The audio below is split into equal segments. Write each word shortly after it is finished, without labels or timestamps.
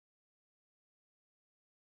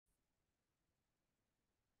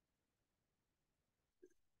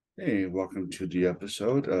Hey, welcome to the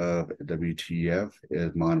episode of WTF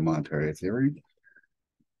is monetary theory.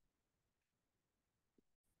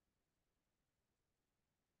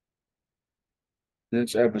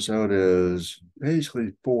 This episode is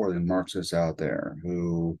basically for the Marxists out there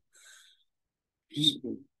who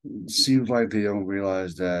seems like they don't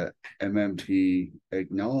realize that MMT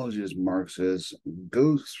acknowledges Marxist,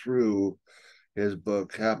 goes through his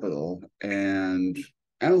book Capital and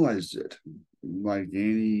analyzes it like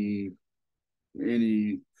any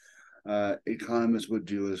economists would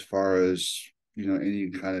do as far as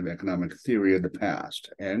any kind of economic theory of the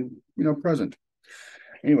past and present.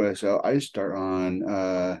 Anyway, so I start on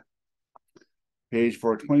page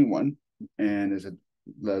 421, and it's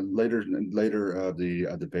the later of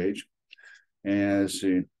the page. And let's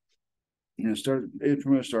see, it pretty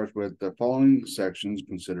much starts with the following sections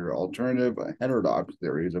consider alternative heterodox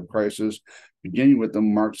theories of crisis, beginning with the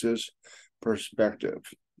Marxist perspective.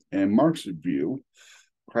 In Marx's view,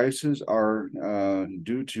 crises are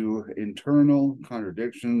due to internal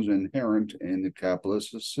contradictions inherent in the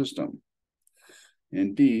capitalist system.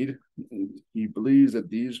 Indeed, he believes that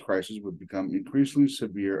these crises would become increasingly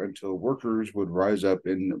severe until workers would rise up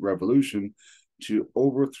in revolution to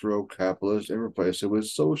overthrow capitalism and replace it with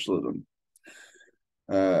socialism.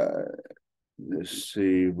 Uh, let's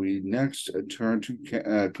see. We next turn to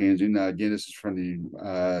Keynesian. Again, this is from the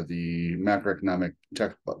macroeconomic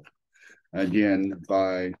textbook. Again,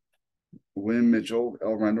 by William Mitchell,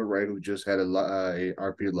 L. Randall Wright, who just had a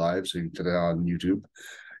RP Live, so you can check it out on YouTube,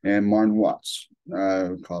 and Martin Watts,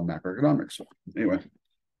 called Macroeconomics. So anyway,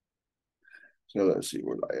 so let's see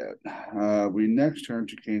where I at. We next turn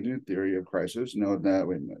to Keynesian theory of crisis. Note that,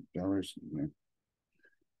 wait a minute,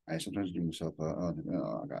 I sometimes do myself, I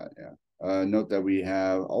got it, yeah. Note that we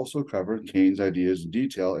have also covered Keynes' ideas in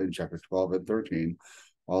detail in chapter 12 and 13.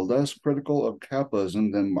 While less critical of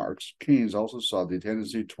capitalism than Marx, Keynes also saw the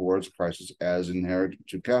tendency towards crisis as inherent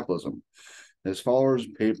to capitalism. His followers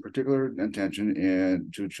paid particular attention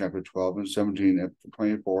to chapter 12 and 17 and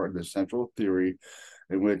 24 in the central theory,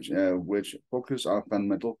 in which focus on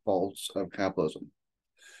fundamental faults of capitalism.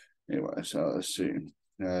 Anyway, so let's see.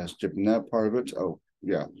 Skipping that part of it. Oh,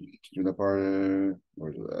 yeah, skipping that part.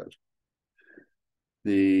 Where's that?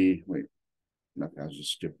 Wait, no, I'll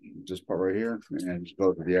just skip this part right here and just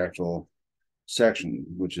go to the actual section,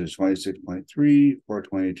 which is 26.3,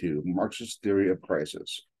 422, Marxist theory of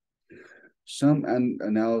crisis. Some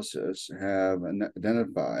analysis have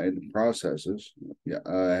identified processes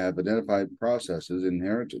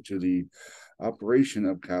inherent to the operation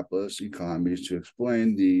of capitalist economies to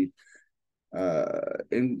explain the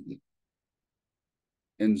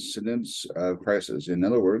incidence of crisis. In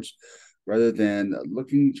other words, rather than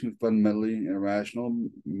looking to fundamentally irrational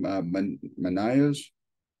manias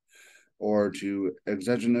or to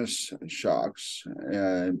exogenous shocks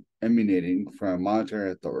emanating from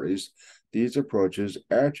monetary authorities, these approaches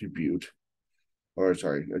attribute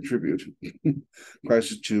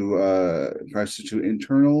crisis to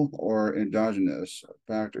internal or endogenous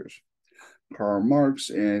factors. Karl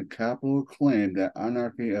Marx and Capital claimed that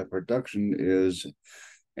anarchy of production is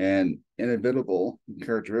an inevitable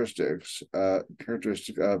characteristic of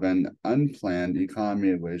an unplanned economy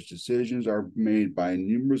in which decisions are made by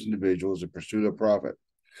numerous individuals in pursuit of profit.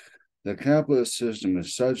 The capitalist system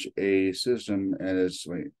is such a system, and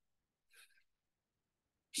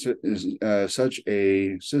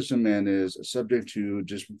is subject to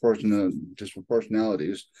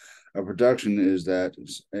disproportionalities of production so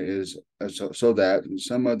that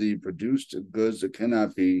some of the produced goods that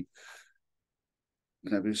cannot be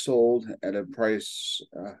sold at a price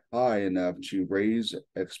high enough to raise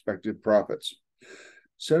expected profits.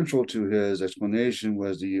 Central to his explanation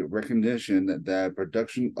was the recognition that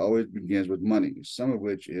production always begins with money, some of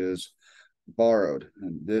which is borrowed.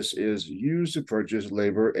 And this is used to purchase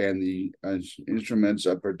labor and the instruments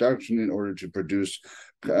of production in order to produce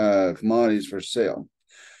commodities for sale.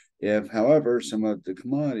 If, however, some of the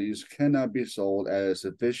commodities cannot be sold at a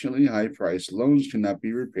sufficiently high price, loans cannot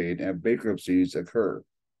be repaid and bankruptcies occur.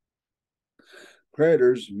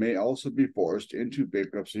 Creditors may also be forced into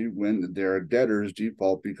bankruptcy when their debtors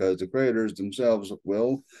default because the creditors themselves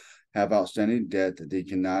will have outstanding debt that they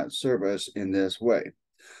cannot service in this way.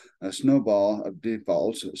 A snowball of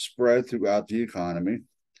defaults spread throughout the economy,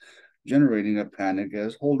 generating a panic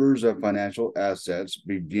as holders of financial assets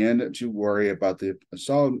begin to worry about the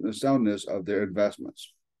soundness of their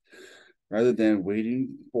investments. Rather than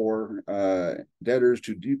waiting for debtors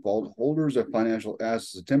to default, holders of financial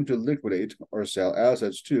assets attempt to liquidate or sell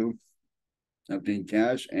assets to obtain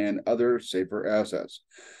cash and other safer assets.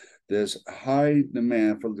 This high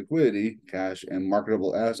demand for liquidity, cash, and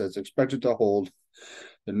marketable assets expected to hold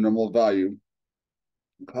the normal value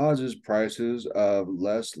causes prices of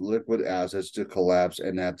less liquid assets to collapse,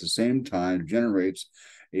 and at the same time generates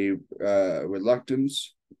a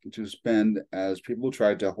reluctance to spend as people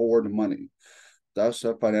try to hoard money. Thus,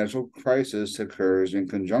 a financial crisis occurs in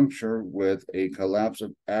conjunction with a collapse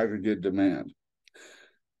of aggregate demand.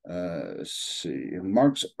 Let's see.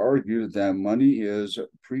 Marx argued that money is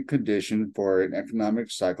preconditioned for an economic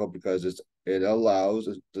cycle because it allows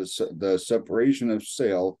the separation of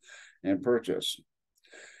sale and purchase.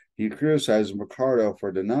 He criticized Ricardo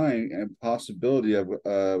for denying a possibility of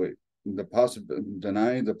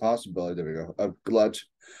denying the possibility, there we go, of glut.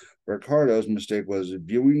 Ricardo's mistake was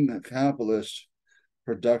viewing capitalist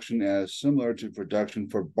production as similar to production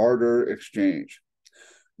for barter exchange.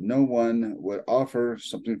 No one would offer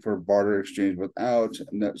something for barter exchange without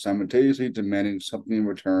simultaneously demanding something in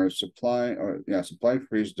return. Supply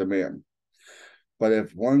creates demand. But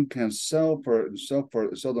if one can sell for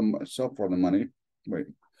the money,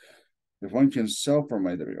 if one can sell for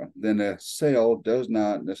money, there we go, then a sale does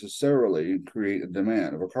not necessarily create a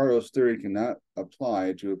demand. Ricardo's theory cannot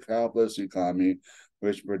apply to a capitalist economy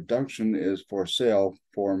which production is for sale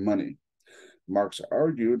for money. Marx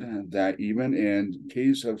argued that even in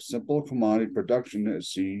case of simple commodity production,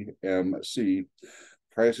 CMC,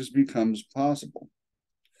 prices becomes possible.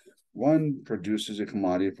 One produces a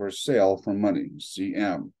commodity for sale for money,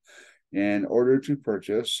 CM, in order to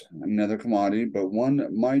purchase another commodity, but one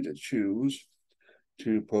might choose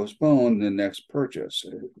to postpone the next purchase,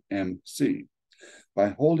 MC, by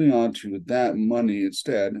holding on to that money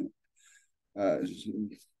instead.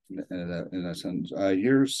 In a sense,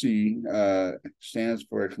 here C stands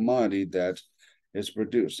for a commodity that is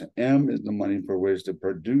produced. M is the money for which the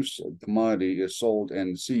produced commodity is sold,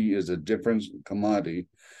 and C is a different commodity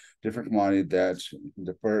that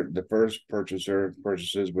the first purchaser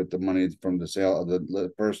purchases with the money from the sale of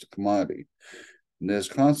the first commodity. In this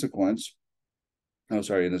sequence,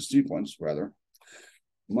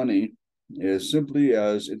 money is simply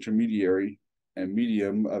as intermediary and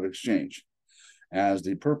medium of exchange, as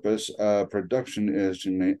the purpose of production is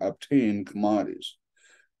to obtain commodities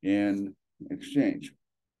in exchange.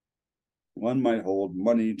 One might hold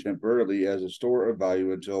money temporarily as a store of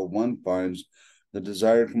value until one finds the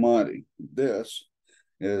desired commodity. This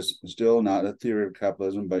is still not a theory of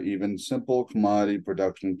capitalism, but even simple commodity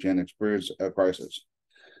production can experience a crisis.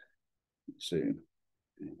 Let's see.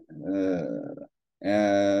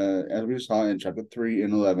 As we saw in chapter 3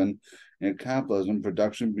 and 11, in capitalism,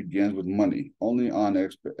 production begins with money, only on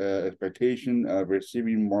expectation of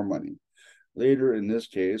receiving more money. Later, in this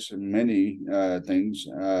case, many things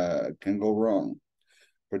can go wrong.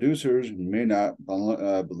 Producers may not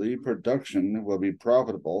believe production will be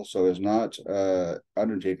profitable, so is not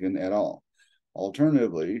undertaken at all.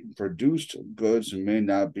 Alternatively, produced goods may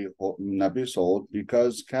not be sold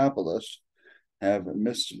because capitalists have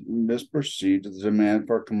misperceived the demand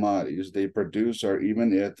for commodities they produce, or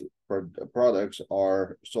even if products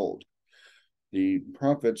are sold, the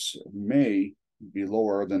profits may be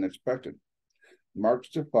lower than expected. Marx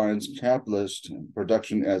defines capitalist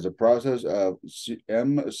production as a process of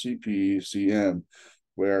MCP-CM,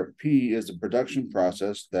 where P is the production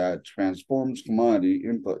process that transforms commodity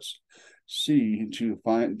inputs, C to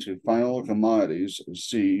final commodities,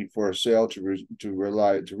 C for sale to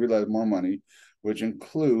realize more money, which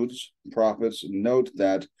includes profits. Note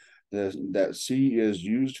that that C is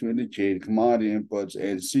used to indicate commodity inputs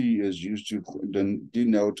and C is used to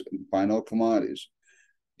denote final commodities.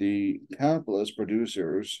 The capitalist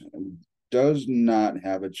producers does not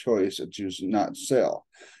have a choice to not sell.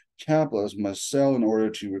 Capitalists must sell in order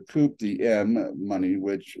to recoup the M money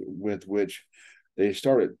with which they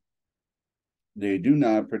started. They do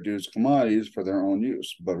not produce commodities for their own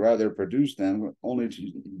use, but rather produce them only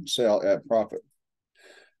to sell at profit.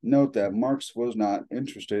 Note that Marx was not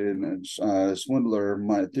interested in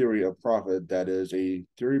swindler theory of profit, that is a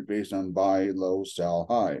theory based on buy low, sell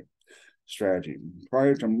high strategy.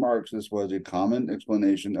 Prior to Marx, this was a common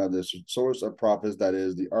explanation of the source of profits, that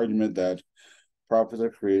is, the argument that profits are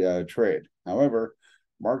created out of trade. However,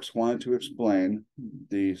 Marx wanted to explain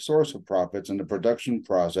the source of profits in the production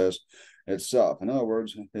process itself. In other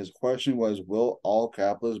words, his question was, will all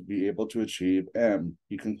capitalists be able to achieve M?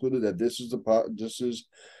 He concluded that this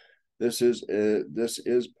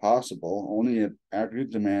is possible only if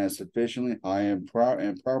aggregate demand is sufficiently high and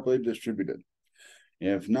properly distributed.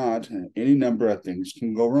 If not, any number of things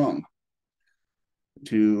can go wrong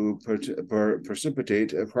to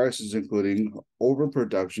precipitate a crisis, including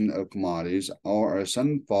overproduction of commodities or a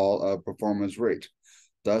sudden fall of performance rate.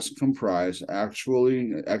 thus comprise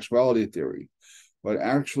actuality theory. What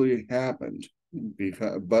actually happened,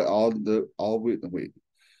 but all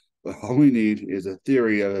we need is a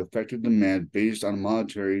theory of effective demand based on a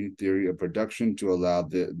monetary theory of production to allow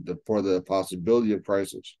for the possibility of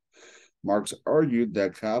prices. Marx argued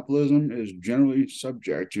that capitalism is generally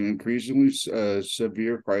subject to increasingly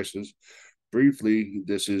severe prices. Briefly,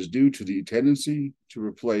 this is due to the tendency to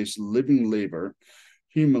replace living labor,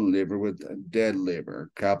 human labor, with dead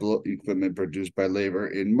labor, capital equipment produced by labor.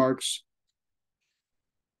 In Marx'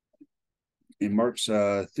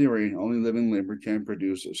 theory, only living labor can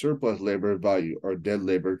produce surplus labor value, or dead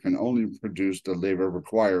labor can only produce the labor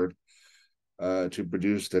required to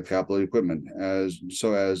produce the capital equipment. As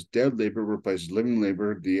dead labor replaces living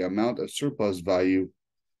labor, the amount of surplus value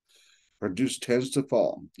produced tends to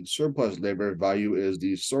fall. Surplus labor value is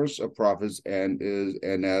the source of profits, and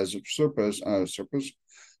as surplus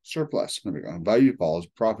value falls,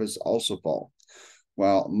 profits also fall.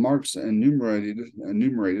 While Marx enumerated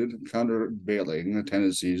countervailing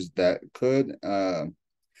tendencies that could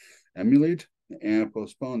emulate and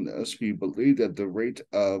postpone this, he believed that the rate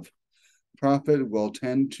of profit will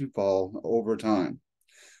tend to fall over time.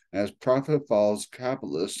 As profit falls,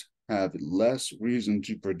 capitalists have less reason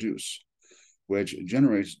to produce, which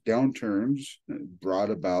generates downturns brought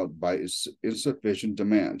about by insufficient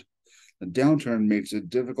demand. The downturn makes it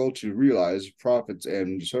difficult to realize profits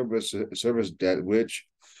and service debt, which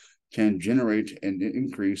can generate an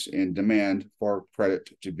increase in demand for credit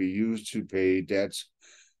to be used to pay debts.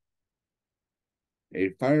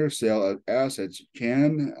 A fire sale of assets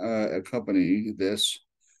can accompany this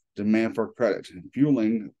demand for credit,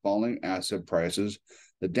 fueling falling asset prices.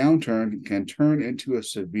 The downturn can turn into a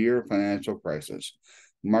severe financial crisis.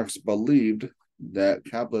 Marx believed that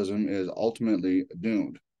capitalism is ultimately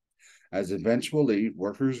doomed, as eventually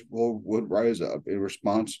workers would rise up in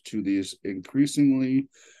response to these increasingly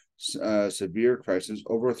severe crises,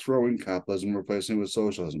 overthrowing capitalism, replacing it with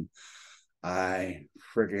socialism. I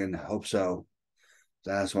freaking hope so.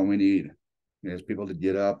 That's what we need, is people to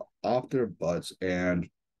get up off their butts and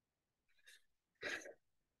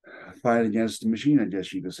fight against the machine, I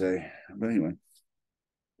guess you could say. But anyway,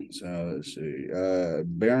 so let's see.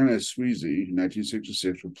 Baroness Sweezy,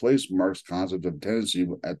 1966, replaced Marx's concept of tendency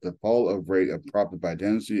at the fall of rate of profit by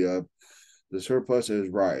tendency of the surplus is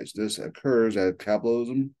rise. This occurs as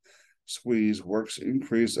capitalism squeeze works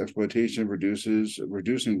increased exploitation,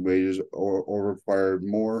 reducing wages or required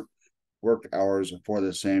more work hours for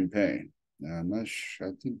the same pay. I'm not sure.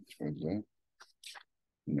 I think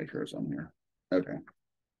make sure it's on here. Okay.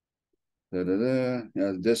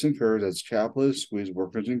 This occurs as capitalists squeeze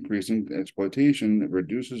workers, increasing exploitation,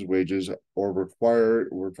 reduces wages, or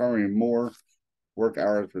requiring more work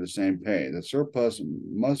hours for the same pay. The surplus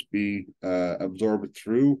must be absorbed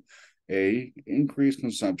through A, increased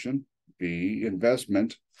consumption, B,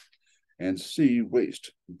 investment, and C,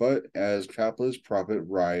 waste. But as capitalist profit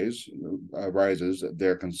rises,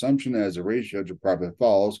 their consumption as a ratio to profit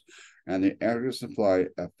falls, and the aggregate supply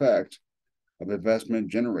effect of investment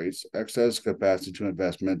generates excess capacity to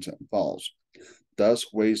investment falls.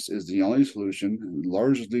 Thus, waste is the only solution,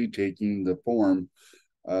 largely taking the form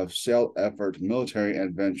of self-effort, military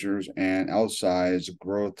adventures, and outsized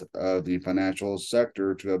growth of the financial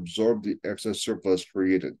sector to absorb the excess surplus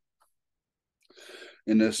created.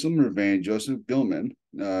 In a similar vein, Joseph Gilman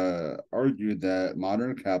argued that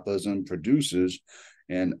modern capitalism produces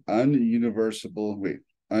an uninvestable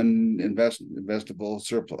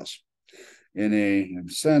surplus. In a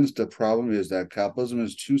sense, the problem is that capitalism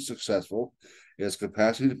is too successful. Its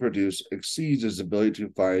capacity to produce exceeds its ability to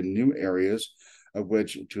find new areas of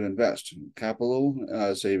which to invest. Capital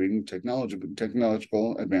saving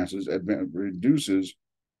technological advances reduces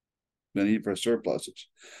the need for surpluses,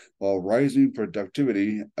 while rising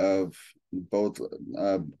productivity of both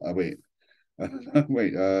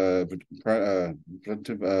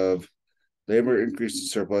productive of labor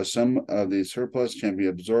increases surplus. Some of the surplus can be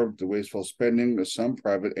absorbed to wasteful spending, some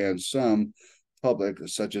private and some public,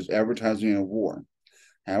 such as advertising and war.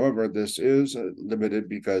 However, this is limited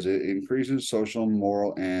because it increases social,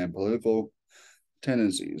 moral, and political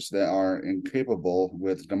tendencies that are incapable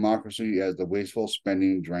with democracy, as the wasteful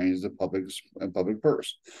spending drains the public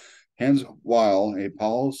purse. Hence, while a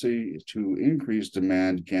policy to increase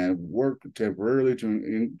demand can work temporarily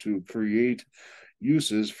to create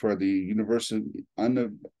uses for the universal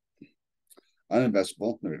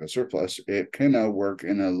uninvestable surplus, it cannot work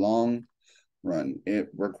in a long run. It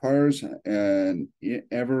requires an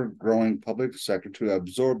ever-growing public sector to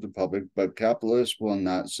absorb the public, but capitalists will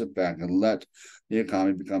not sit back and let the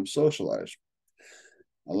economy become socialized.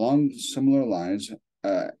 Along similar lines,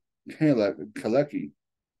 Kalecki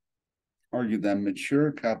argued that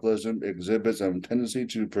mature capitalism exhibits a tendency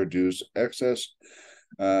to produce excess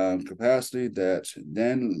capacity that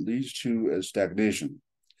then leads to a stagnation.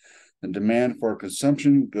 The demand for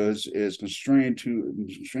consumption goods is constrained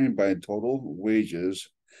by total wages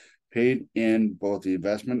paid in both the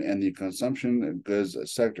investment and the consumption goods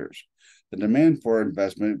sectors. The demand for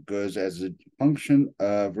investment goods as a function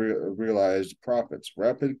of realized profits.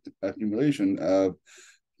 Rapid accumulation of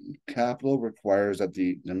capital requires that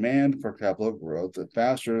the demand for capital growth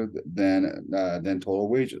faster than total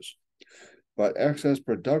wages. But excess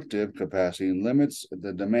productive capacity limits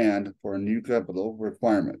the demand for new capital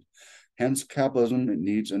requirement. Hence, capitalism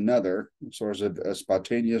needs another source of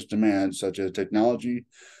spontaneous demand, such as technology,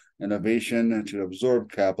 innovation to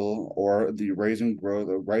absorb capital, or the rising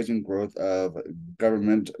growth of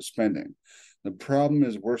government spending. The problem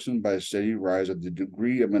is worsened by a steady rise of the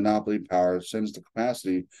degree of monopoly power, since the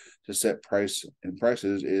capacity to set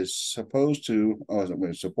prices is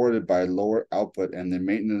supported by lower output and the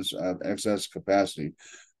maintenance of excess capacity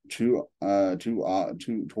toward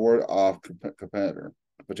off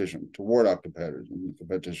competition,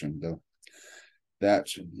 though that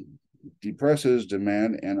depresses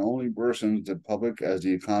demand and only worsens the public as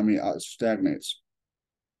the economy stagnates.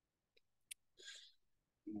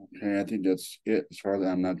 Okay, I think that's it. As far as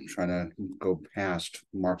I'm not trying to go past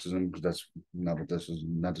Marxism, because that's not what this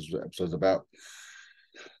episode is about.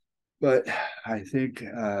 But I think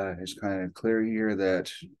it's kind of clear here that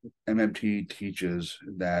MMT teaches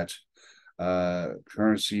that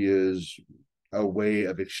currency is a way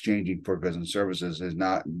of exchanging for goods and services.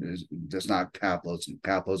 That's not capitalism.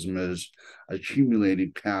 Capitalism is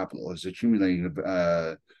accumulating capital, it's accumulating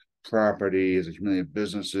property, it's accumulating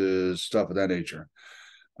businesses, stuff of that nature.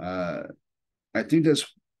 I think that's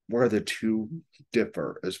where the two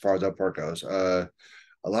differ as far as that part goes. A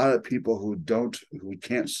lot of people who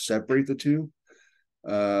can't separate the two,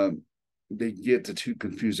 they get the two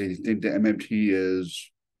confused. They think that MMT is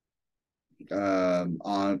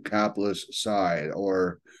on capitalist side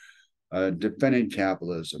or defending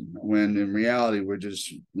capitalism, when in reality we're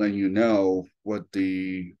just letting you know what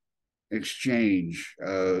the exchange,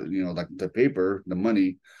 like the paper, the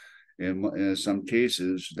money, in some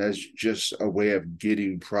cases, that's just a way of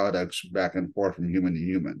getting products back and forth from human to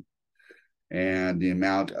human. And the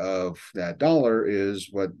amount of that dollar is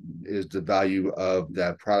what is the value of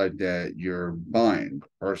that product that you're buying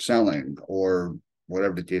or selling or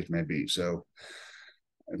whatever the case may be. So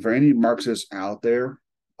for any Marxists out there,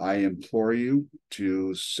 I implore you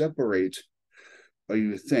to separate what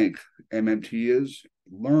you think MMT is,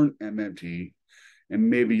 learn MMT, and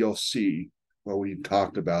maybe you'll see what we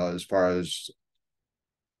talked about as far as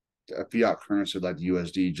a fiat currency like the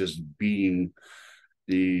USD just being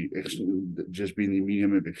the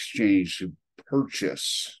medium of exchange to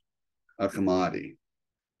purchase a commodity.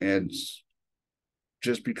 And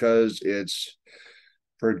just because it's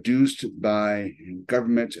produced by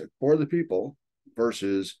government for the people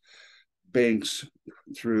versus banks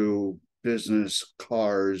through business,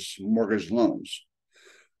 cars, mortgage loans,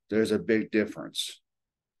 there's a big difference.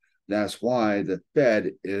 That's why the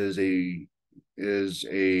Fed is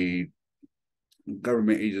a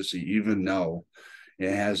government agency, even though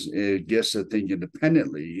it gets to think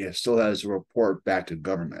independently, it still has to report back to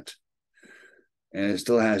government. And it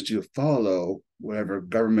still has to follow whatever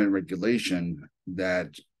government regulation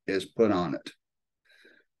that is put on it.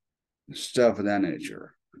 Stuff of that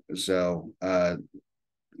nature. So for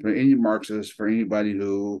any Marxist, for anybody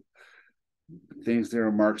who thinks they're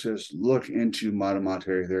a Marxist, look into modern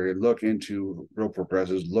monetary theory, look into real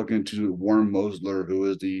progressives, look into Warren Mosler, who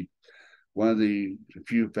is one of the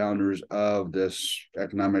few founders of this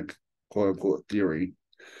economic quote-unquote theory.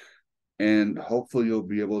 And hopefully you'll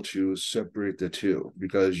be able to separate the two,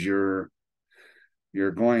 because you're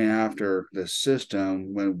going after the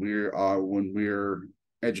system when we're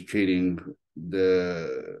educating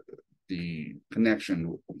the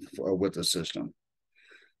connection with the system.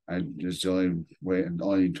 It's the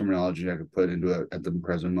only terminology I could put into it at the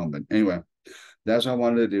present moment. Anyway, that's what I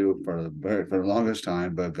wanted to do for the longest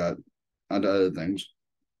time, but got onto other things.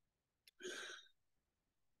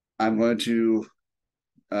 I'm going to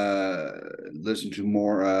listen to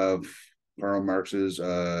more of Karl Marx's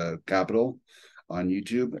Capital on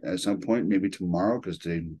YouTube at some point, maybe tomorrow, because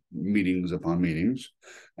the meetings upon meetings.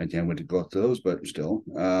 I can't wait to go through those, but still.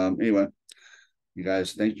 Anyway, you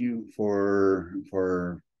guys, thank you for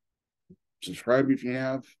subscribing if you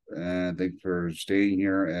have, and thank you for staying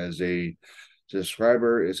here as a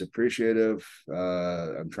subscriber. It's appreciative.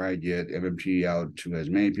 I'm trying to get MMT out to as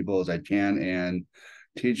many people as I can, and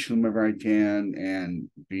teach whomever I can and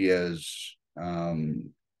be as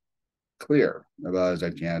clear about as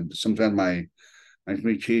I can. Sometimes my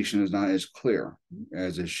communication is not as clear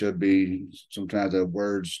as it should be. Sometimes the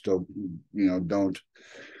words don't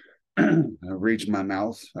reach my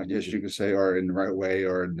mouth, I guess you could say, or in the right way,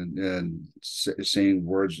 or saying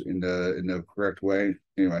words in the correct way,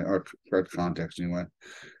 anyway, or correct context, anyway.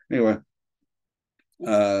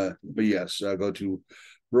 But yes, go to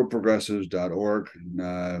realprogressives.org,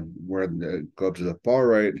 where go up to the far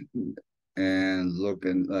right and look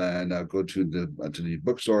and go to the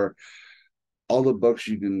bookstore. All the books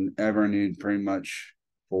you can ever need, pretty much,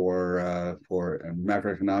 for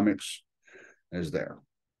macroeconomics is there.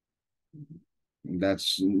 That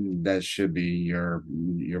should be your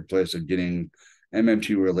place of getting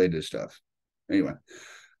MMT related stuff. Anyway,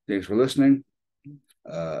 thanks for listening.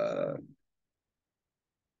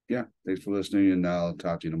 Yeah, thanks for listening, and I'll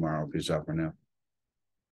talk to you tomorrow. Peace out for now.